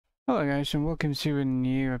Hello guys, and welcome to a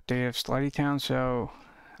new update of Slutty Town. So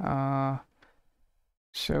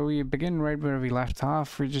we begin right where we left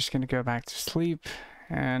off. We're just gonna go back to sleep,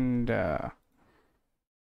 and yeah,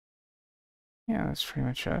 that's pretty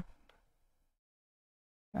much it.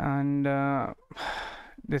 And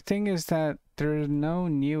the thing is that there are no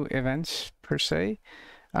new events per se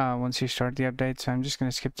once you start the update. So I'm just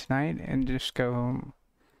gonna skip tonight and just go home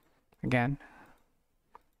again.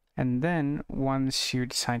 And then once you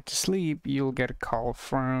decide to sleep, you'll get a call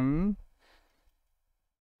from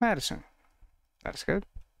Madison. That's good.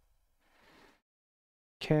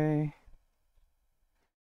 Okay.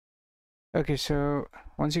 Okay, so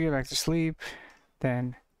once you get back to sleep,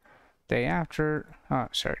 then day after, oh,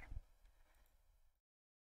 sorry.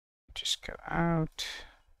 Just go out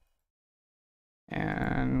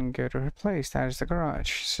and go to her place. That is the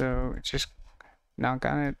garage. So just knock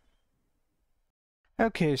on it.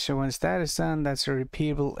 Okay, so once that is done, that's a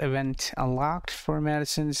repeatable event unlocked for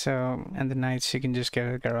Madison. So, and the nights you can just go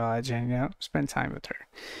to the garage and, you know, spend time with her.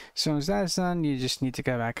 So once that is done, you just need to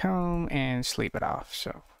go back home and sleep it off.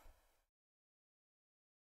 So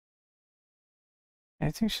I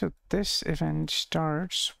think so. This event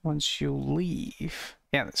starts once you leave.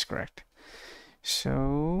 Yeah, that's correct.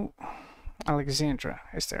 So Alexandra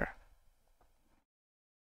is there.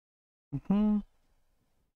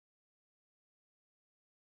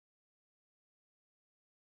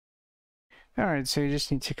 Alright, so you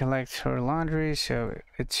just need to collect her laundry. So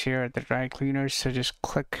it's here at the dry cleaners. So just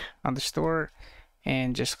click on the store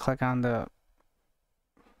and just click on the,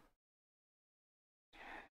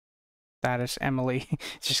 that is Emily.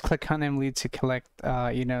 Just click on Emily to collect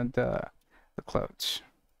you know, the clothes.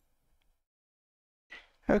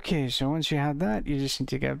 Okay, so once you have that, you just need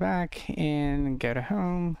to go back and go to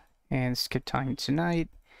home and skip time tonight,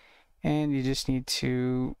 and you just need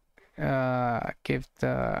to give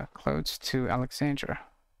the clothes to Alexandra.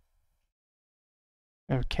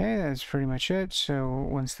 Okay, that's pretty much it. So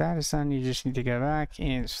once that is done, you just need to go back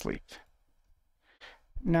and sleep.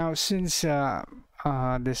 Now, since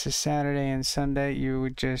this is Saturday and Sunday, you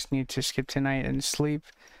would just need to skip tonight and sleep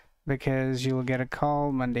because you will get a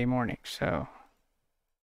call Monday morning. So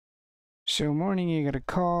morning you get a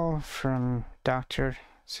call from doctor.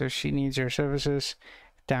 So she needs your services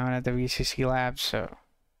down at the VCC lab. So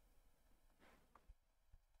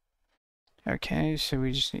okay, so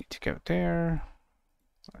we just need to go there.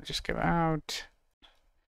 I'll just go out.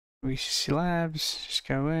 VCC labs, just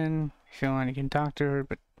go in. If you want, you can talk to her,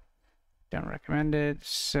 but don't recommend it.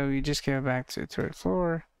 So you just go back to the 3rd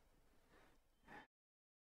floor.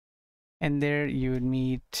 And there you would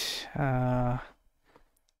meet the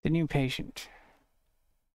new patient.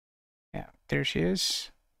 Yeah, there she is.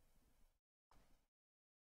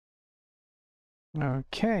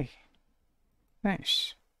 Okay.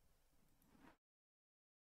 Nice.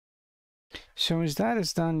 So as that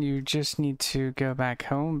is done, you just need to go back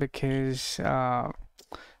home because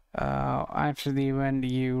after the event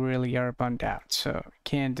you really are bummed out, so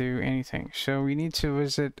can't do anything. So we need to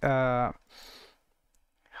visit I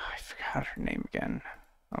forgot her name again.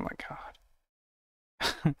 Oh my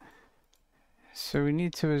god. So we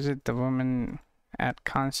need to visit the woman at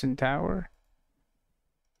Constant Tower.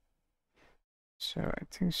 So I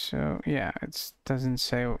think so. Yeah, it doesn't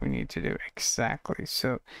say what we need to do exactly.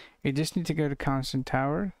 So we just need to go to Constant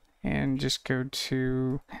Tower and just go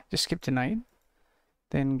to, just skip tonight.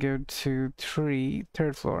 Then go to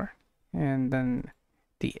 3rd floor, and then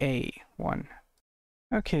the A one.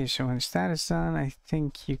 Okay, so once that is done, I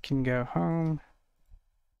think you can go home.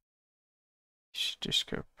 You should just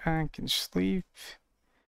go back and sleep.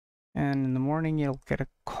 And in the morning, you'll get a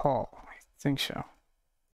call. I think so.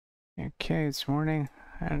 Okay, it's morning.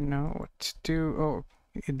 I don't know what to do. Oh,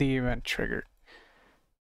 the event triggered.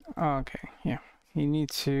 Oh, okay, yeah. You need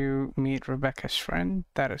to meet Rebecca's friend.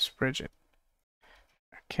 That is Bridgette.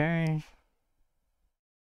 Okay.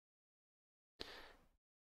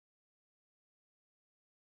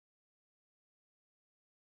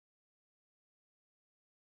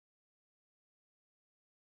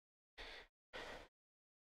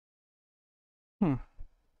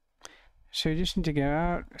 So you just need to go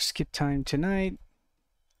out, skip time tonight,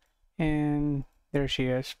 and there she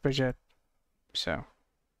is, Bridgette. So.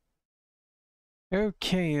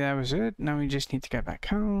 Okay, that was it. Now we just need to get back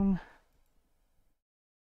home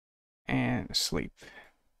and sleep.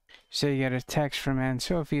 So you get a text from Aunt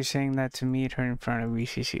Sophie saying that to meet her in front of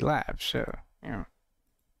VCC Labs. So, you know,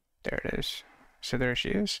 there it is. So there she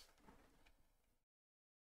is.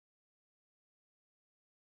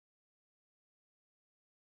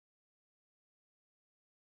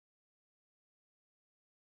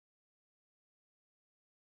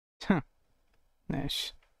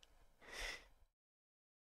 Nice.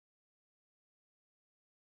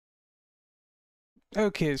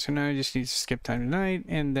 Okay, so now you just need to skip time tonight,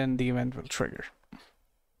 and then the event will trigger.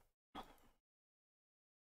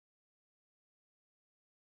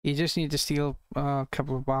 You just need to steal a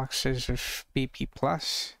couple of boxes of BP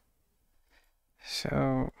plus.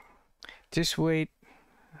 So just wait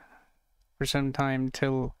for some time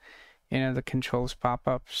till the controls pop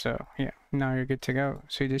up. So yeah, now you're good to go.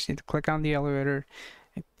 So you just need to click on the elevator.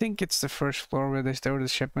 I think it's the first floor where they store the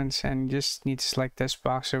shipments, and you just need to select this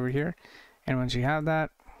box over here. And once you have that,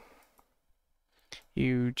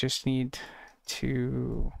 you just need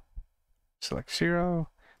to select 0,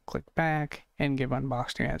 click back, and give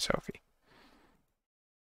unbox to Aunt Sophie.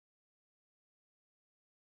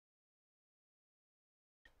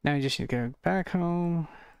 Now you just need to go back home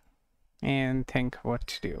and think what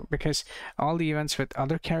to do, because all the events with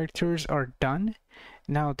other characters are done.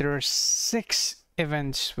 Now there are 6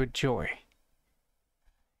 events with Joy.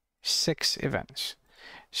 6 events.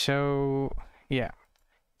 So yeah,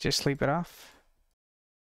 just sleep it off.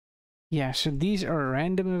 Yeah, so these are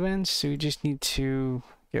random events, so you just need to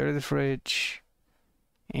go to the fridge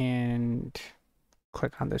and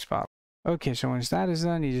click on this bottle. Okay, so once that is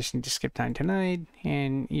done, you just need to skip time tonight,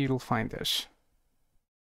 and you'll find this.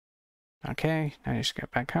 Okay, now you just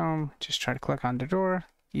get back home, just try to click on the door.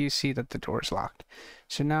 You see that the door is locked.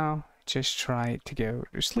 So now, just try to go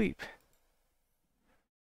to sleep.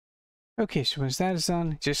 Okay, so once that is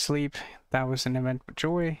done, just sleep. That was an event with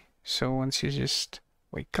Joy. So once you just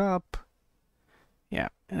wake up, yeah,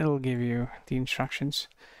 it'll give you the instructions.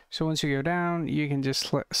 So once you go down, you can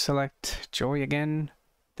just select Joy again.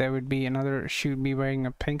 There would be another, she would be wearing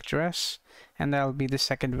a pink dress, and that'll be the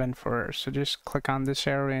second event for her. So just click on this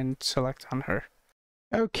arrow and select on her.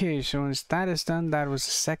 Okay, so once that is done, that was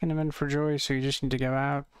the second event for Joy. So you just need to go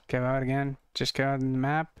out again. Just go out in the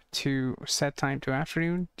map to set time to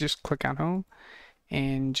afternoon. Just click on home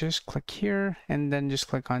and just click here, and then just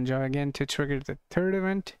click on Joy again to trigger the third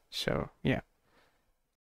event. So yeah.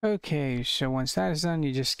 Okay, so once that is done,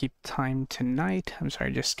 you just skip time tonight. I'm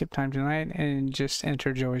sorry, just skip time tonight and just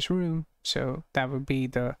enter Joy's room. So that would be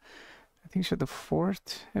the, I think so, the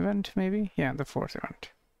 4th event maybe? Yeah, the 4th event.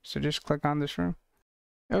 So just click on this room.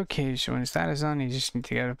 Okay, so once that is done, you just need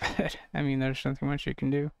to go to bed. I mean, there's nothing much you can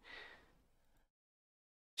do.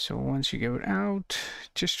 So once you go out,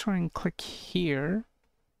 just try and click here.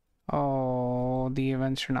 Oh, the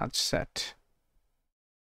events are not set.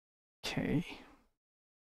 Okay.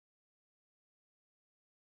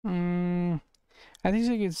 I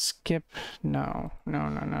think I could skip. No.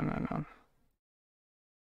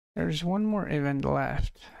 There's one more event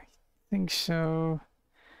left. I think so.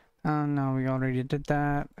 No, we already did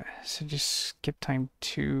that. So just skip time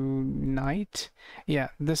to night. Yeah,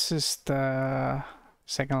 this is the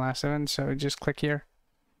second last event, so just click here.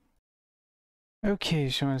 Okay,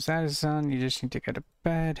 so once that is done, you just need to go to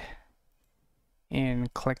bed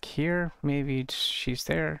and click here. Maybe she's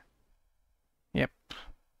there. Yep.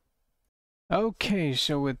 Okay,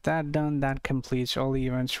 so with that done, that completes all the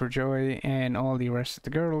events for Joy and all the rest of the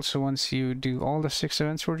girls. So once you do all the 6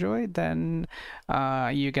 events for Joy, then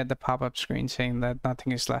you get the pop-up screen saying that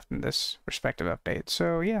nothing is left in this respective update.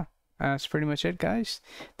 So yeah, that's pretty much it, guys.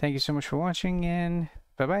 Thank you so much for watching, and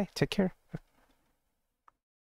bye-bye. Take care.